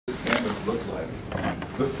looked like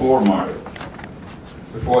before Mario,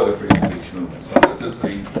 before the free speech movement. So this is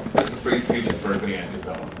the free speech at Berkeley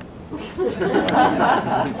antebellum.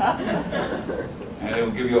 And it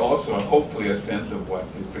will give you also, hopefully, a sense of what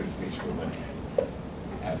the free speech movement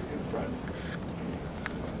had to confront.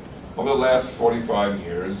 Over the last 45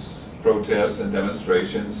 years, protests and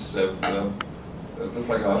demonstrations have, just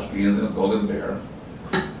like Ospey and the Golden Bear,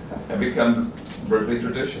 have become Berkeley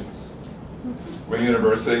traditions. We're a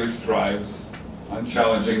university which thrives on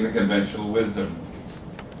challenging the conventional wisdom.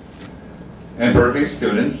 And Berkeley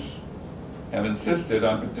students have insisted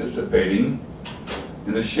on participating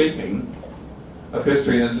in the shaping of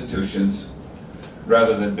history and institutions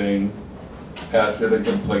rather than being passive and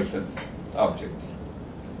complacent objects.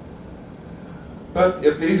 But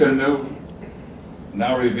if these are new,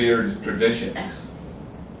 now revered traditions,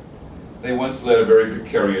 they once led a very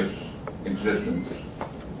precarious existence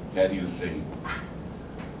at UC.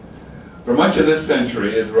 For much of this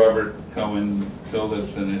century, as Robert Cohen told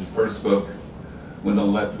us in his first book, When the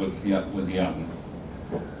Left was Young,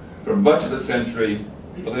 for much of the century,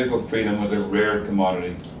 political freedom was a rare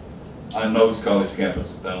commodity on most college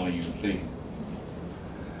campuses, not only UC.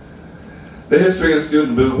 The history of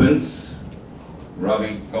student movements,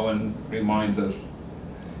 Robbie Cohen reminds us,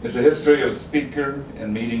 is a history of speaker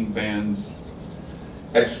and meeting bans,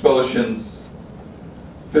 expulsions,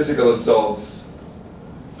 physical assaults,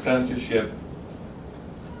 censorship,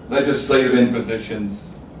 legislative inquisitions,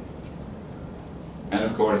 and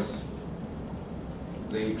of course,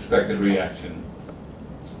 the expected reaction,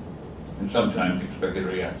 and sometimes expected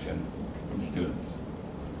reaction from students.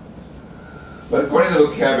 But according to the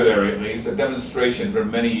vocabulary, at least, a demonstration for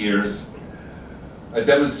many years, a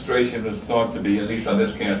demonstration was thought to be, at least on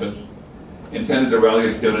this campus, intended to rally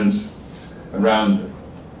students around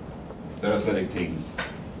their athletic teams.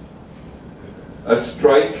 A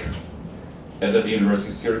strike, as at the University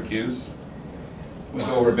of Syracuse, was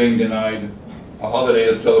over being denied a holiday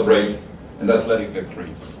to celebrate an athletic victory.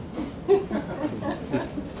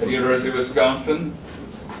 At the University of Wisconsin,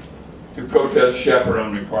 to protest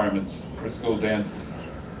chaperone requirements for school dances.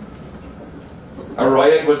 A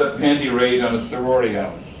riot was a panty raid on a sorority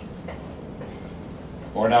house,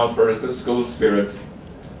 or an outburst of school spirit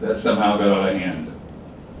that somehow got out of hand,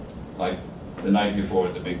 like the night before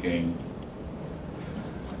the big game.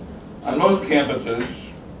 On most campuses,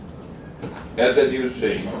 as at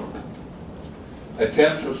UC,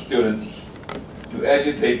 attempts of students to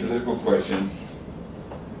agitate political questions,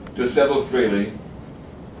 to assemble freely,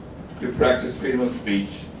 to practice freedom of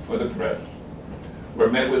speech for the press, were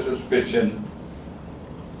met with suspicion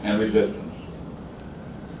and resistance.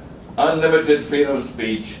 Unlimited freedom of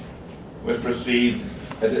speech was perceived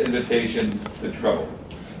as an invitation to trouble,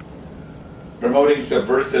 promoting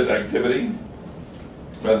subversive activity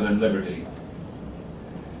rather than liberty.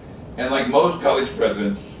 And like most college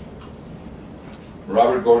presidents,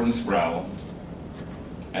 Robert Gordon Sproul,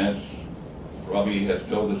 as Robbie has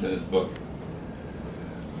told us in his book,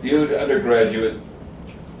 viewed undergraduate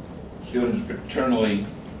students paternally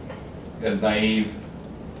as naive,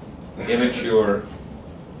 immature,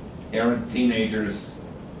 errant teenagers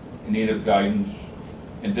in need of guidance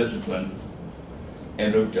and discipline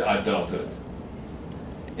en route to adulthood,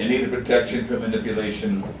 in need of protection from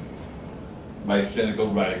manipulation by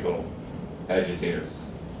cynical radical agitators.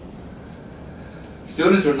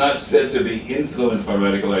 Students were not said to be influenced by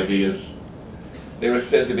radical ideas, they were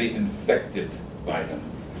said to be infected by them.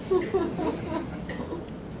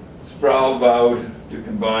 Sproul vowed to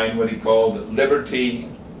combine what he called liberty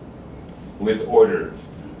with order.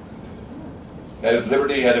 That is,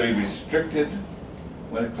 liberty had to be restricted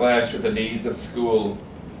when it clashed with the needs of school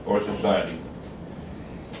or society.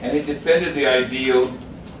 And he defended the ideal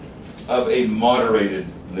of a moderated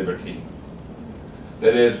liberty.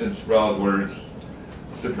 That is, in Sproul's words,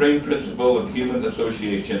 the supreme principle of human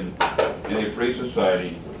association in a free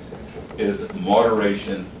society is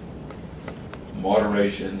moderation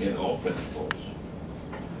in all principles.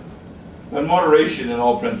 But moderation in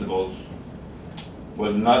all principles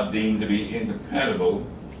was not deemed to be incompatible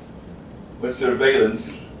with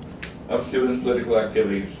surveillance of students' political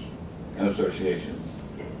activities and associations.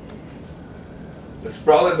 The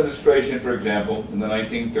Sproul administration, for example, in the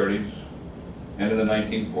 1930s and in the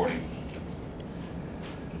 1940s,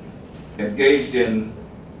 engaged in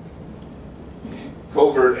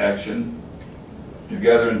covert action to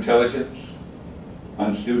gather intelligence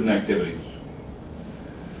on student activities.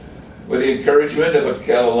 With the encouragement of a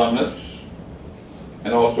Cal alumnus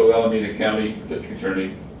and also Alameda County District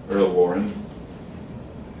Attorney Earl Warren,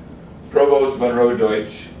 Provost Monroe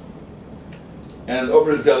Deutsch, and an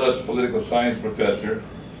overzealous political science professor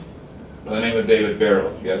by the name of David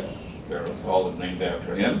Barrows. Yes, Barrows Hall is named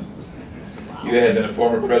after him. He had been a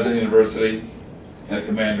former president of the university and a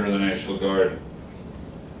commander of the National Guard.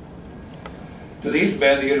 To these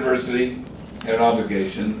men, the university had an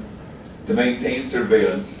obligation to maintain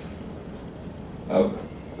surveillance of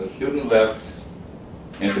the student left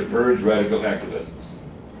and to purge radical activists.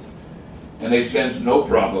 And they sensed no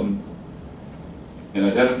problem in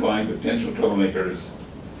identifying potential troublemakers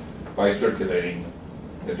by circulating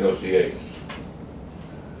the dossiers.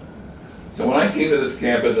 So when I came to this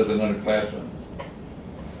campus as an underclassman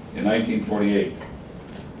in 1948,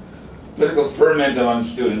 political ferment among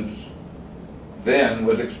students then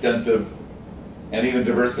was extensive and even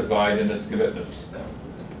diversified in its commitments.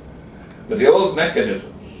 But the old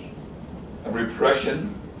mechanisms of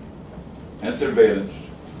repression and surveillance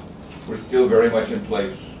were still very much in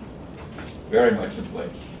place,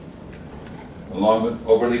 along with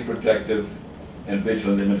overly protective and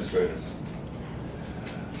vigilant administrators.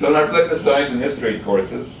 So in our political science and history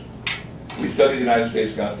courses, we studied the United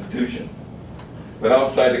States Constitution. But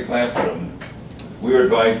outside the classroom, we were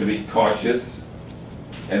advised to be cautious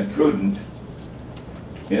and prudent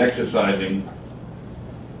in exercising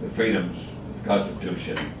the freedoms the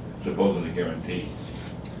Constitution supposedly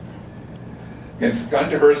guarantees.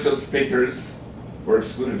 Controversial speakers were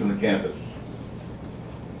excluded from the campus.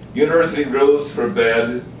 University rules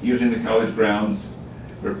forbade using the college grounds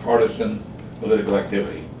for partisan political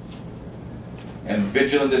activity. And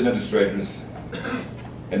vigilant administrators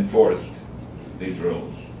enforced these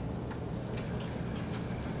rules.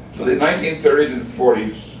 So the 1930s and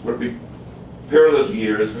 40s were perilous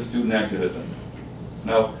years for student activism.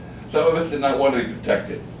 Now, some of us did not want to be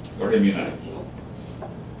protected or immunized.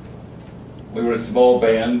 We were a small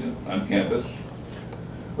band on campus,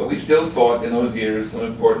 but we still fought in those years some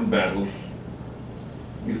important battles.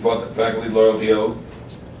 We fought the faculty loyalty oath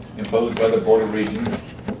imposed by the Board of Regents.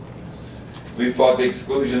 We fought the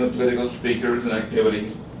exclusion of political speakers and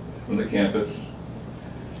activity from the campus.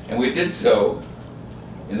 And we did so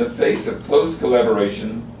in the face of close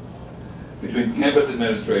collaboration between campus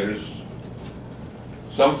administrators,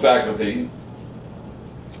 some faculty,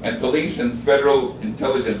 and police and federal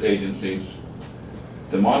intelligence agencies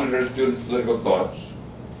to monitor students' political thoughts,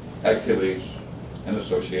 activities, and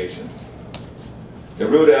associations, to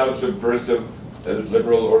root out subversive, that is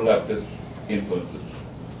liberal or leftist, influences.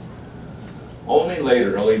 Only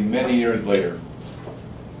later, only many years later,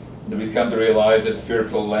 did we come to realize that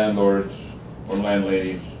fearful landlords or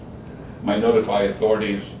landladies might notify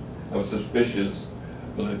authorities of suspicious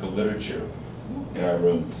political literature in our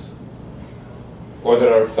rooms, or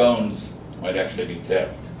that our phones might actually be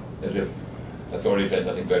tapped, as if authorities had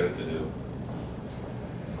nothing better to do.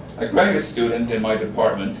 A graduate student in my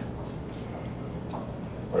department,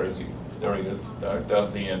 where is he? There he is, down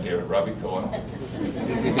at the end here, Robbie Cohen,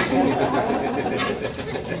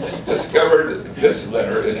 discovered this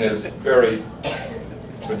letter in his very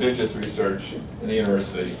prodigious research in the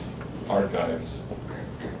university archives,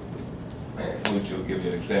 which will give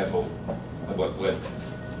you an example of what went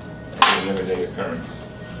in an everyday occurrence.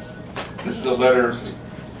 This is a letter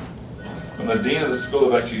from the Dean of the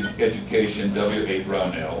School of Education, W.A.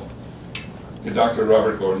 Brownell, to Dr.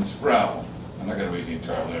 Robert Gordon Sproul. I'm not going to read the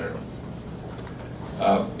entire letter.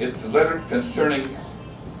 It's a letter concerning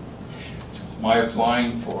my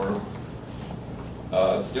applying for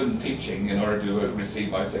student teaching in order to receive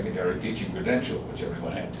my secondary teaching credential, which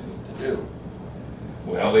everyone had to do.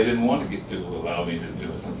 Well, they didn't want to allow me to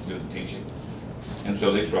do some student teaching, and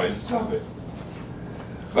so they tried to stop it.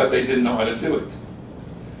 But they didn't know how to do it.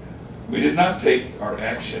 We did not take our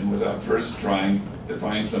action without first trying to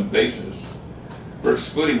find some basis for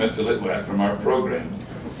excluding Mr. Litwack from our program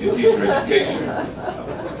in teacher education.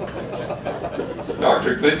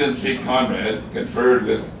 Dr. Clinton C. Conrad conferred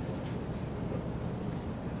with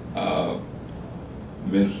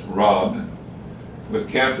Ms. Robb, with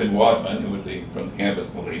Captain Wadman, who was from the campus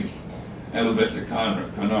police, and with Mr.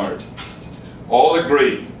 Conard. All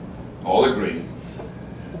agreed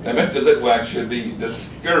that Mr. Litwack should be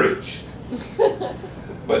discouraged,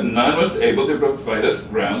 but none was able to provide us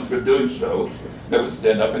grounds for doing so that would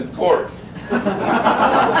stand up in court. Thank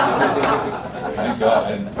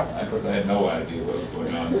God, I had no idea what was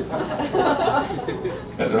going on.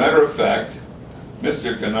 As a matter of fact,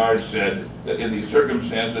 Mr. Kennard said that in these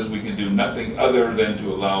circumstances we can do nothing other than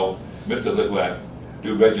to allow Mr. Litwack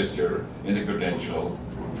to register in the credential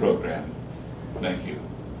program. Thank you.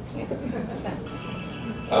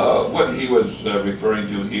 What he was referring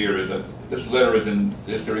to here is that this letter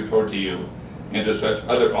is to report to you and to such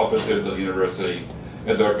other officers of the university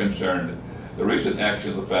as are concerned the recent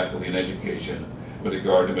action of the faculty in education with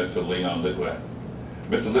regard to Mr. Leon Litwack.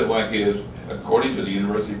 Mr. Litwack is, according to the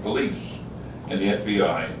University Police and the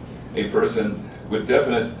FBI, a person with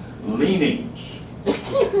definite leanings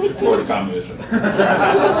toward communism.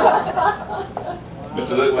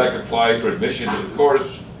 Mr. Litwack applied for admission to the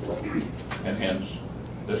course, and hence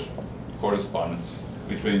this correspondence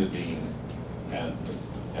between the dean and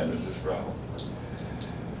Mrs. Sproul.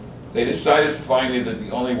 They decided finally that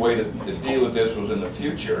the only way to deal with this was in the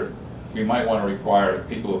future, we might want to require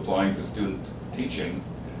people applying for student teaching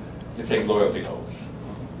to take loyalty oaths.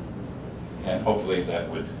 And hopefully that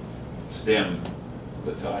would stem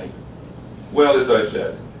the tide. Well, as I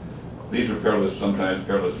said, these were perilous, sometimes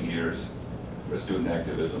perilous years for student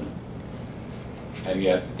activism, and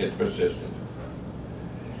yet it persisted.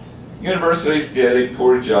 Universities did a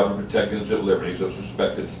poor job of protecting the civil liberties of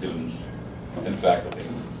suspected students and faculty.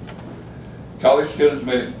 College presidents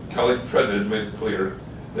made it clear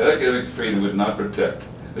that academic freedom would not protect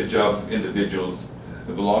the jobs of individuals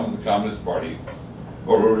who belong to the Communist Party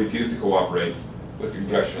or who refuse to cooperate with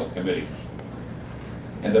congressional committees.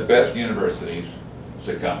 And the best universities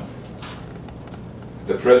succumbed.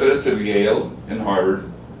 The presidents of Yale and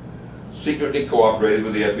Harvard secretly cooperated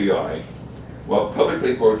with the FBI while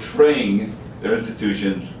publicly portraying their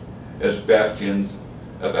institutions as bastions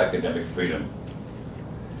of academic freedom.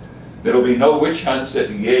 There will be no witch hunts at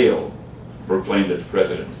Yale, proclaimed its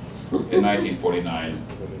president in 1949,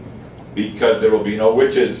 because there will be no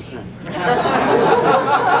witches.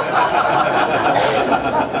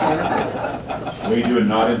 We do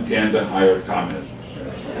not intend to hire communists.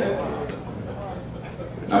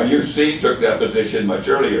 Now UC took that position much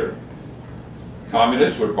earlier.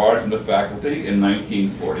 Communists were barred from the faculty in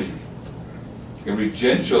 1940, a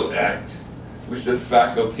regential act which the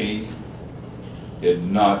faculty did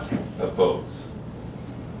not oppose.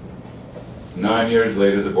 9 years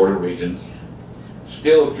later, the Board of Regents,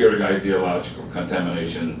 still fearing ideological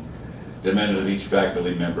contamination, demanded of each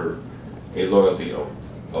faculty member a loyalty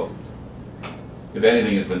oath. If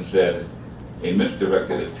anything has been said, a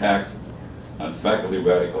misdirected attack on faculty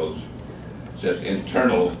radicals, says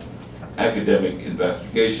internal academic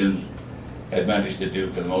investigations had managed to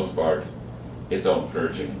do, for the most part, its own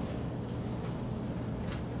purging.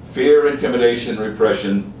 Fear, intimidation,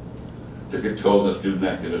 repression took a toll on student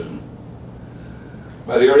activism.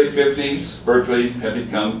 By the early 50s, Berkeley had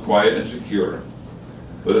become quiet and secure,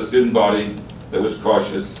 with a student body that was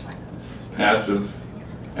cautious, passive,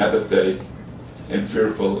 apathetic, and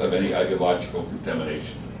fearful of any ideological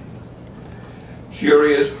contamination.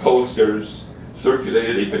 Curious posters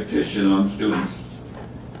circulated a petition among students.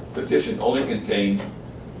 The petition only contained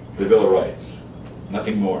the Bill of Rights,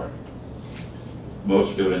 nothing more.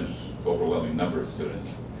 Most students, overwhelming number of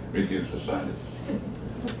students, refused to sign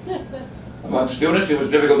it. Among students, it was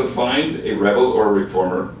difficult to find a rebel or a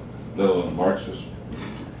reformer, let alone a Marxist,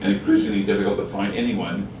 and increasingly difficult to find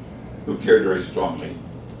anyone who cared very strongly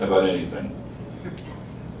about anything.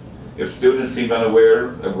 If students seemed unaware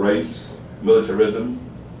of race, militarism,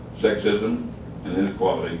 sexism, and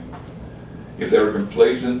inequality, if they were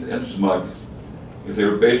complacent and smug, if they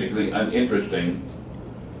were basically uninteresting,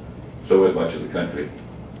 so was much of the country.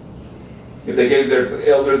 If they gave their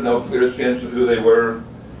elders no clear sense of who they were,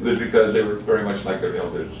 it was because they were very much like their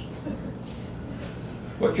elders.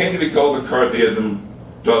 What came to be called McCarthyism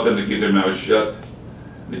taught them to keep their mouths shut,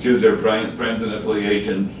 to choose their friends and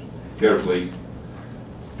affiliations carefully,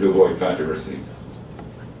 to avoid controversy.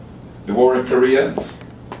 The war in Korea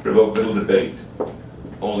provoked little debate,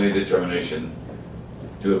 only a determination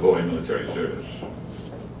to avoid military service.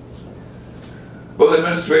 Both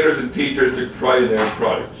administrators and teachers took pride in their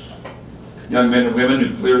products. Young men and women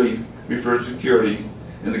who clearly preferred security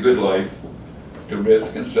and the good life to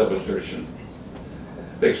risk and self-assertion.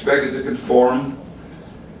 They expected to conform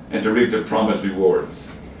and to reap the promised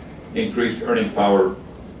rewards, increased earning power,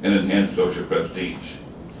 and enhanced social prestige.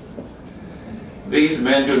 These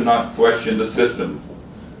men do not question the system,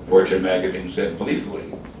 Fortune magazine said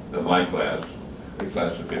gleefully of my class, the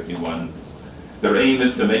class of 51. Their aim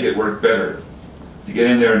is to make it work better, to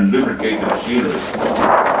get in there and lubricate the machinery.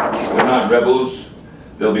 They're not rebels,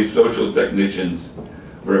 they'll be social technicians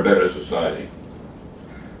for a better society.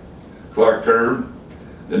 Clark Kerr,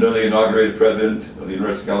 the newly inaugurated president of the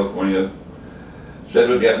University of California, said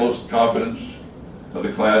with the utmost confidence of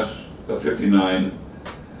the class of 59,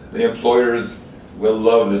 the employers will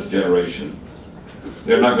love this generation.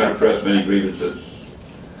 They're not going to press many grievances.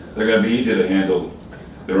 They're going to be easy to handle.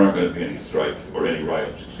 There aren't going to be any strikes or any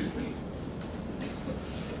riots, excuse me.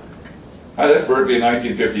 I left Berkeley in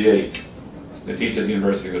 1958 to teach at the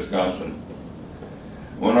University of Wisconsin.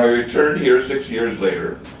 When I returned here 6 years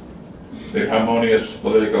later, the harmonious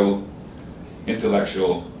political,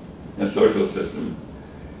 intellectual, and social system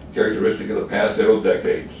characteristic of the past several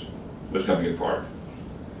decades was coming apart.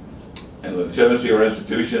 And the legitimacy of our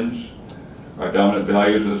institutions, our dominant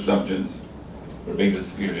values and assumptions were being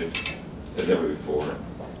disputed as never before.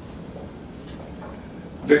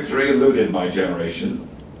 Victory eluded my generation,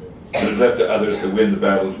 and it was left to others to win the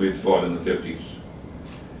battles we had fought in the 50s.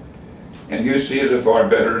 And UC is a far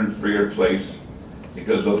better and freer place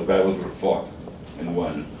because those battles were fought and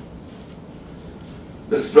won.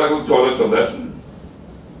 The struggle taught us a lesson,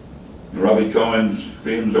 and Robbie Cohen's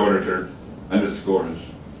Freedom's Orator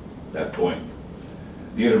underscores that point.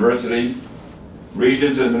 The university,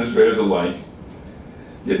 regents and administrators alike,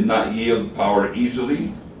 did not yield power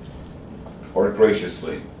easily or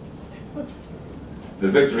graciously. The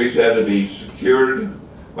victories had to be secured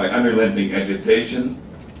by unrelenting agitation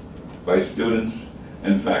by students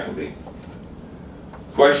and faculty,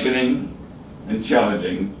 questioning and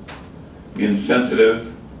challenging the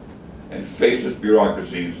insensitive and faceless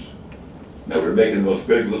bureaucracies that were making the most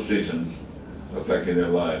critical decisions affecting their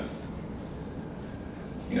lives.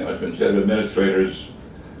 You know, it's been said of administrators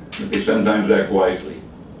that they sometimes act wisely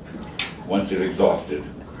once they've exhausted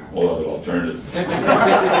all other alternatives.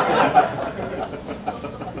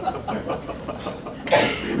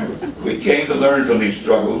 We came to learn from these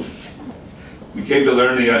struggles. We came to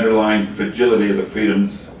learn the underlying fragility of the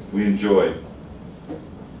freedoms we enjoy.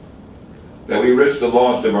 That we risk the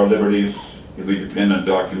loss of our liberties if we depend on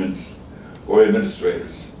documents or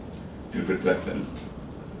administrators to protect them.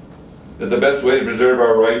 That the best way to preserve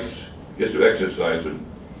our rights is to exercise them.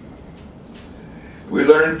 We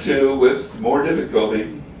learn to, with more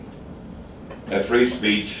difficulty, that free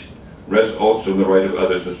speech rests also in the right of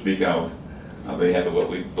others to speak out on behalf of what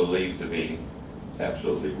we believe to be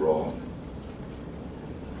absolutely wrong.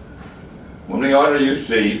 When we honor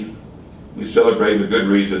UC, we celebrate with good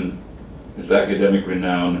reason its academic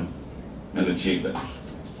renown and achievements,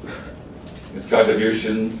 its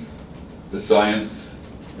contributions to science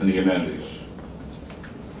and the humanities.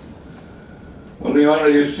 When we honor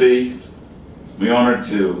UC, we honor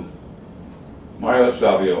too Mario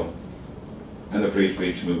Savio and the free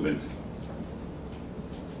speech movement.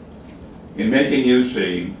 In making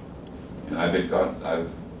UC, and I've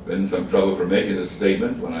been in some trouble for making this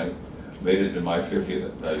statement when I made it in my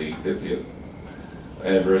 50th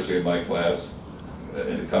anniversary of my class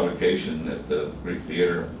in a convocation at the Greek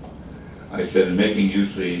Theater. I said, in making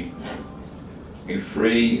UC a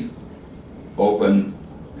free, open,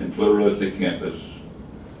 and pluralistic campus,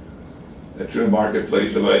 a true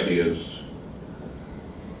marketplace of ideas,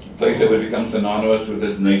 a place that would become synonymous with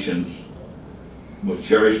this nation's most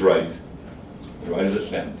cherished right, the right of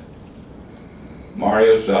dissent.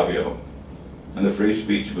 Mario Savio and the free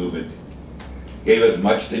speech movement gave as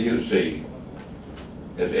much to UC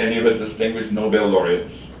as any of its distinguished Nobel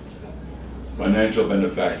laureates, financial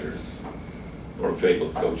benefactors, or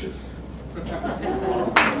fabled coaches.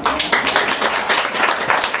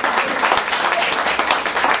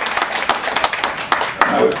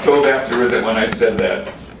 I was told afterwards that when I said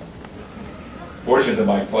that, portions of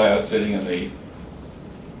my class sitting in the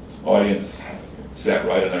audience sat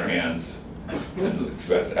right on their hands and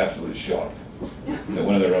expressed absolute shock that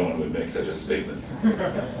one of their own would make such a statement.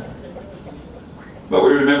 But we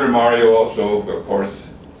remember Mario also, of course,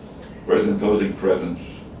 for his imposing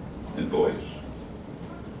presence and voice.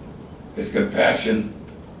 His compassion,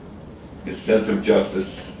 his sense of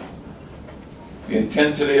justice, the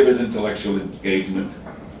intensity of his intellectual engagement,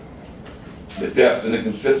 the depth and the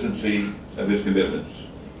consistency of his commitments.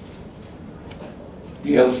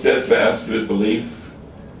 He held steadfast to his belief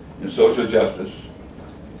in social justice,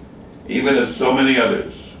 even as so many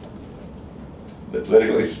others, the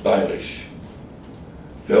politically stylish,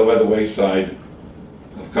 fell by the wayside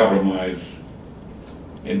of compromise,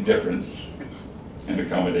 indifference, and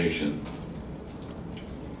accommodation.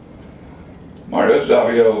 Mario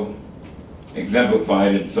Savio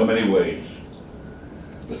exemplified in so many ways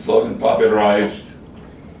the slogan popularized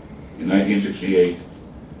in 1968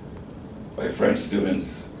 by French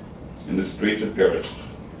students in the streets of Paris,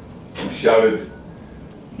 who shouted,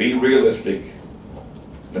 "Be realistic,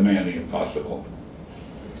 demand the impossible."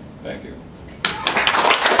 Thank you.